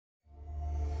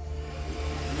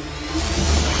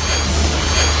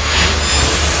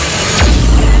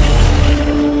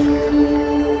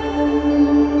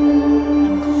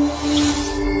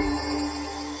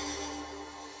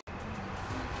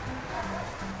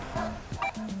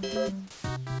I'm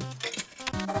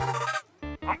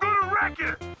gonna wreck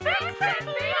it! Fix it,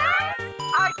 Leon!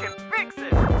 I can fix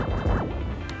it!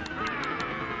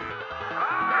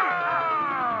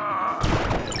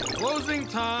 Closing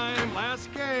time,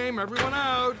 last game, everyone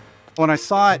out. When I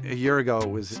saw it a year ago, it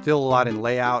was still a lot in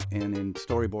layout and in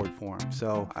storyboard form.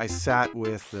 So I sat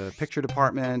with the picture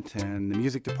department and the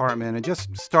music department and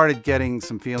just started getting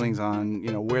some feelings on,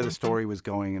 where the story was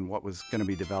going and what was going to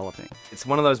be developing. It's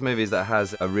one of those movies that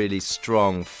has a really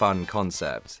strong, fun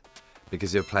concept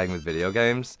because you're playing with video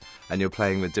games and you're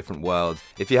playing with different worlds.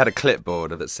 If you had a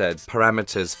clipboard that said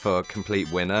parameters for complete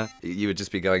winner, you would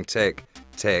just be going tick,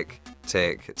 tick,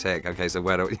 tick, tick. Okay, so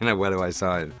where do I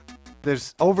sign?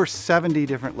 There's over 70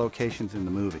 different locations in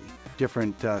the movie,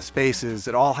 different spaces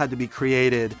that all had to be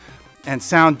created and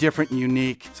sound different and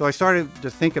unique. So I started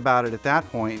to think about it at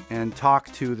that point and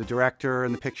talk to the director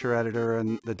and the picture editor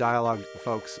and the dialogue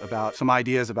folks about some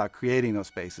ideas about creating those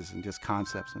spaces and just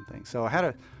concepts and things. So I had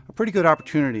a pretty good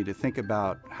opportunity to think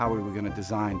about how we were going to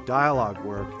design dialogue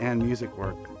work and music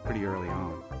work pretty early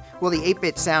on. Well, the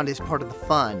 8-bit sound is part of the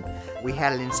fun. We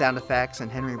had it in sound effects,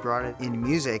 and Henry brought it in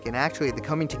music, and actually the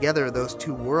coming together of those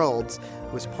two worlds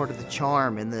was part of the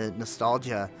charm and the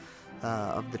nostalgia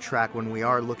of the track when we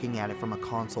are looking at it from a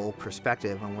console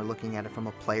perspective and we're looking at it from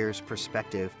a player's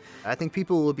perspective. I think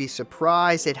people will be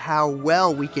surprised at how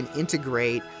well we can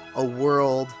integrate a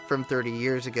world from 30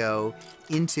 years ago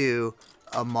into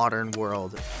a modern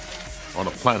world. On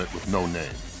a planet with no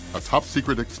name, a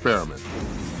top-secret experiment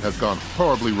has gone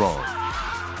horribly wrong.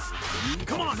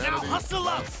 Come on now, hustle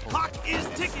up! Clock is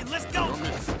ticking, let's go!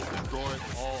 Destroy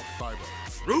all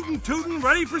cyber. Rootin' tootin',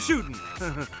 ready for shooting.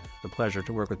 The pleasure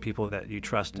to work with people that you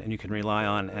trust and you can rely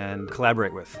on and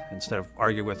collaborate with instead of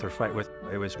argue with or fight with.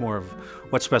 It was more of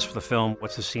what's best for the film,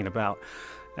 what's the scene about.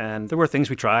 And there were things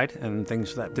we tried and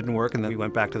things that didn't work, and then we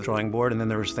went back to the drawing board, and then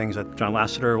there was things that John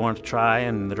Lasseter wanted to try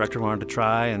and the director wanted to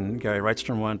try and Gary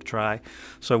Wrightstrom wanted to try.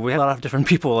 So we had a lot of different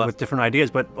people with different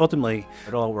ideas, but ultimately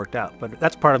it all worked out. But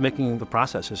that's part of making the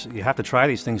process, is you have to try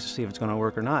these things to see if it's going to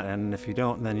work or not. And if you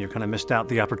don't, then you're kind of missed out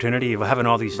the opportunity of having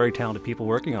all these very talented people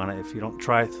working on it if you don't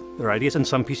try their ideas. In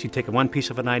some piece, you take one piece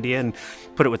of an idea and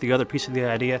put it with the other piece of the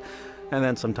idea, and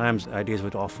then sometimes ideas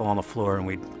would all fall on the floor and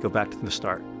we'd go back to the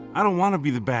start. I don't want to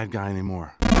be the bad guy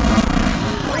anymore. You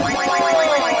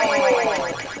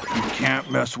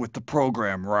can't mess with the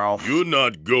program, Ralph. You're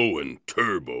not going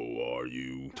turbo, are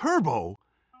you? Turbo?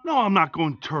 No, I'm not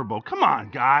going turbo. Come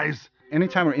on, guys.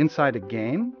 Anytime we're inside a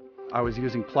game, I was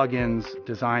using plugins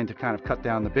designed to kind of cut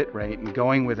down the bit rate and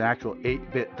going with actual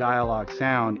 8-bit dialogue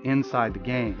sound inside the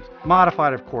games.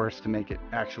 Modified, of course, to make it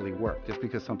actually work. Just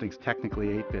because something's technically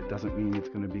 8-bit doesn't mean it's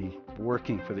going to be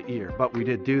working for the ear. But we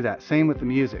did do that. Same with the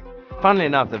music. Funnily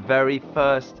enough, the very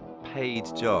first paid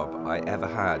job I ever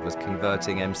had was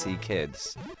converting MC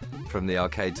Kids from the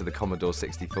arcade to the Commodore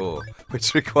 64,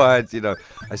 which required,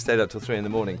 I stayed up till 3 in the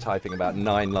morning typing about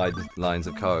 9 lines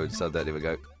of code so that it would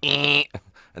go,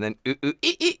 and then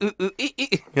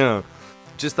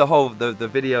just the whole the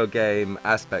video game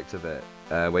aspect of it,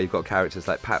 where you've got characters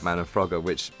like Pac-Man and Frogger,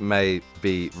 which may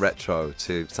be retro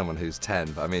to someone who's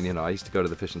 10, but I mean, I used to go to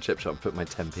the fish and chip shop and put my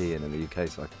 10p in the UK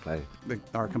so I could play.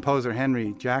 Our composer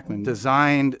Henry Jackman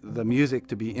designed the music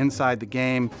to be inside the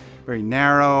game, very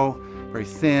narrow, very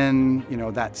thin,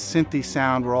 that synthy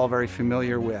sound we're all very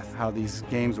familiar with, how these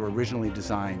games were originally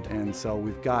designed, and so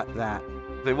we've got that.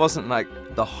 It wasn't like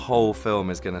the whole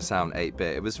film is going to sound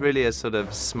 8-bit. It was really a sort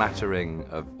of smattering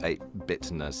of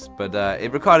 8-bitness. But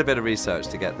it required a bit of research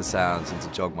to get the sounds and to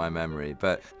jog my memory.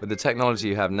 But with the technology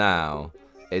you have now,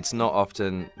 it's not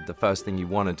often the first thing you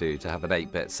want to do to have an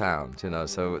 8-bit sound,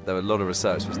 So there were a lot of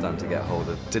research was done to get hold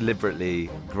of deliberately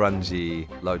grungy,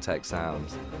 low-tech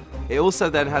sounds. It also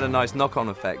then had a nice knock-on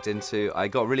effect into, I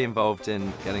got really involved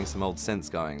in getting some old synths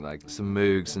going, like some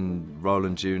Moogs and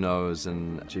Roland Junos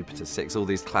and Jupiter 6, all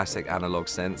these classic analog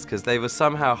synths, because they were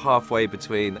somehow halfway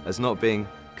between as not being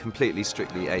completely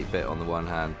strictly 8-bit on the one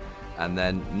hand, and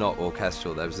then not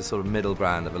orchestral. There was this sort of middle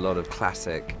ground of a lot of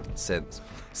classic synths.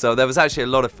 So there was actually a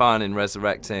lot of fun in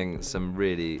resurrecting some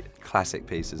really classic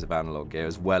pieces of analog gear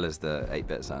as well as the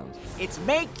 8-bit sounds. It's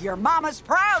Make Your Mama's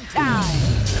Proud time!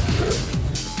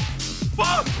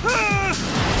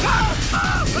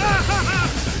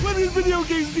 When did video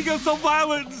games become so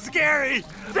violent and scary?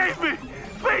 Save me!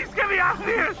 Please get me out of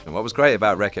here! And what was great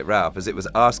about Wreck-It Ralph is it was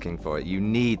asking for it. You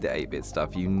need the 8-bit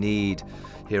stuff. You need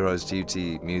Heroes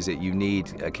Duty music. You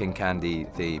need a King Candy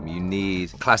theme. You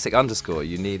need classic underscore.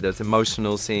 You need those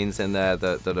emotional scenes in there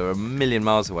that are a million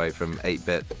miles away from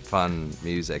 8-bit fun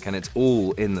music. And it's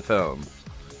all in the film.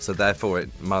 So therefore it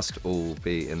must all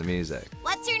be in the music.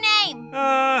 What's your name?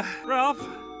 Ralph.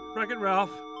 Wreck-It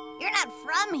Ralph. You're not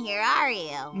from here, are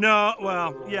you? No,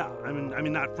 well, yeah. I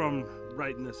mean, not from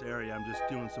right in this area. I'm just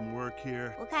doing some work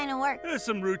here. What kind of work? There's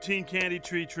some routine candy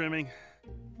tree trimming.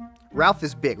 Ralph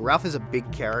is big. Ralph is a big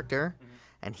character,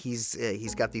 and he's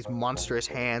got these monstrous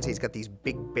hands. He's got these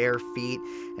big bare feet,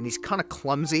 and he's kind of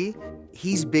clumsy.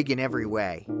 He's big in every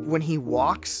way. When he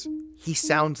walks, he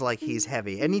sounds like he's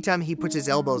heavy. Anytime he puts his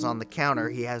elbows on the counter,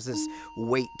 he has this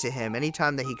weight to him.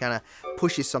 Anytime that he kind of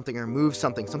pushes something or moves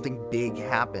something, something big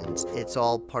happens. It's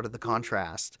all part of the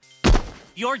contrast.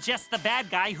 You're just the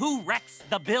bad guy who wrecks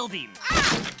the building.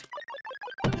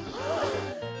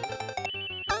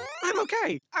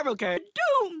 I'm okay.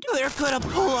 Doomed! They're gonna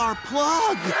pull our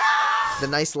plug! The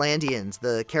Nice Landians,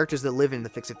 the characters that live in the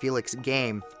Fix-It-Felix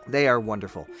game, they are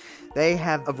wonderful. They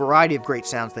have a variety of great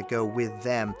sounds that go with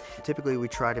them. Typically, we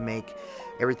try to make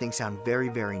everything sound very,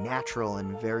 very natural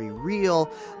and very real,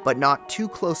 but not too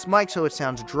close mic so it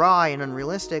sounds dry and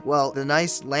unrealistic. Well, the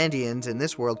Nice Landians in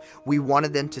this world, we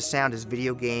wanted them to sound as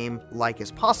video game-like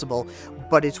as possible,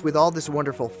 but it's with all this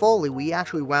wonderful Foley, we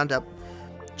actually wound up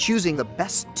choosing the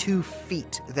best 2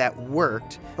 feet that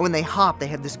worked. And when they hop, they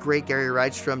have this great Gary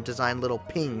Rydstrom designed little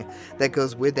ping that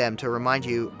goes with them to remind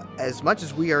you, as much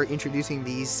as we are introducing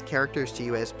these characters to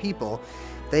you as people,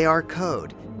 they are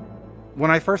code. When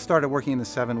I first started working in the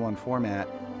 7:1 format,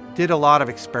 did a lot of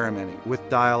experimenting with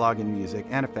dialogue and music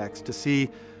and effects to see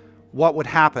what would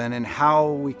happen and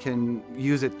how we can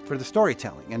use it for the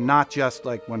storytelling, and not just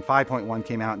like when 5.1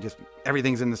 came out and just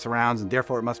everything's in the surrounds and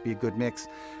therefore it must be a good mix.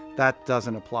 That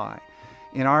doesn't apply.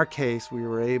 In our case, we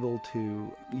were able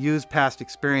to use past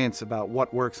experience about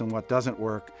what works and what doesn't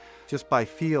work just by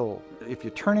feel. If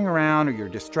you're turning around or you're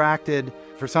distracted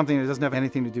for something that doesn't have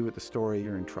anything to do with the story,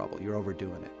 you're in trouble. You're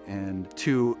overdoing it. And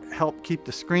to help keep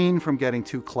the screen from getting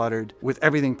too cluttered with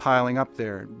everything piling up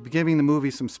there, giving the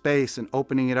movie some space and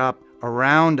opening it up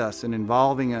around us and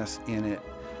involving us in it,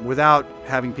 without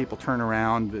having people turn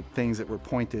around at things that were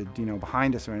pointed,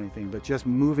 behind us or anything, but just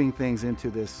moving things into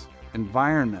this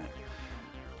environment.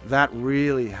 That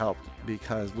really helped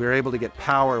because we were able to get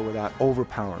power without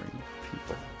overpowering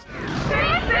people.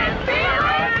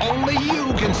 Only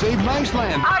you can save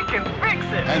Niceland. I can fix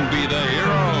it. And be the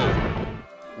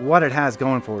hero. What it has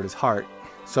going for it is heart.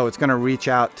 So it's going to reach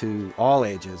out to all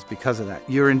ages because of that.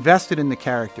 You're invested in the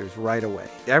characters right away.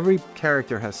 Every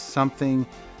character has something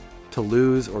to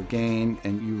lose or gain,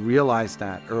 and you realize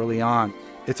that early on.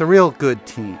 It's a real good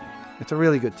team. It's a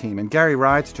really good team. And Gary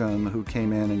Rydstrom, who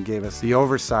came in and gave us the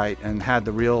oversight and had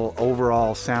the real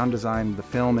overall sound design of the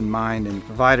film in mind and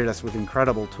provided us with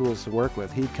incredible tools to work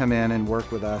with, he'd come in and work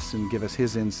with us and give us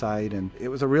his insight, and it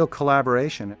was a real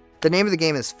collaboration. The name of the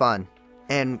game is fun,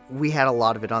 and we had a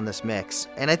lot of it on this mix,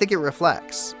 and I think it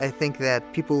reflects. I think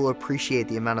that people will appreciate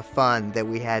the amount of fun that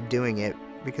we had doing it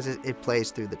because it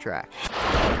plays through the track.